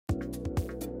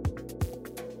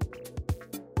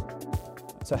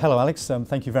So hello Alex,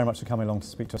 thank you very much for coming along to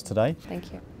speak to us today.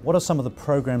 Thank you. What are some of the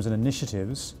programs and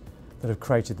initiatives that have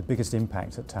created the biggest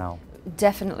impact at TAL?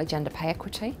 Definitely gender pay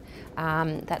equity,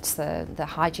 that's the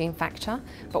hygiene factor,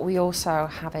 but we also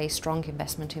have a strong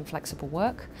investment in flexible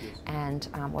work and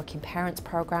working parents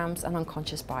programs and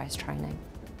unconscious bias training.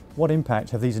 What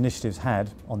impact have these initiatives had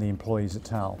on the employees at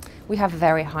TAL? We have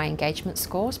very high engagement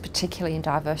scores, particularly in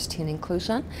diversity and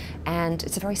inclusion, and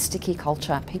it's a very sticky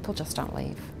culture. People just don't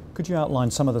leave. Could you outline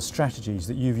some of the strategies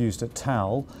that you've used at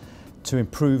TAL to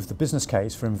improve the business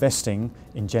case for investing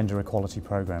in gender equality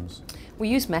programs? We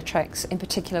use metrics. In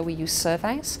particular, we use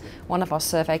surveys. One of our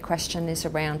survey questions is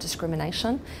around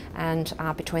discrimination, and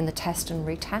between the test and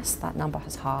retest, that number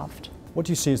has halved. What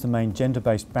do you see as the main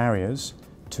gender-based barriers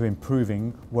to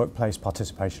improving workplace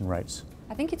participation rates?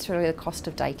 I think it's really the cost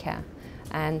of daycare.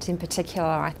 And in particular,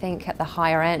 I think at the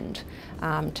higher end,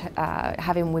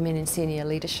 having women in senior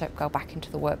leadership go back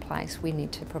into the workplace, we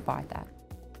need to provide that.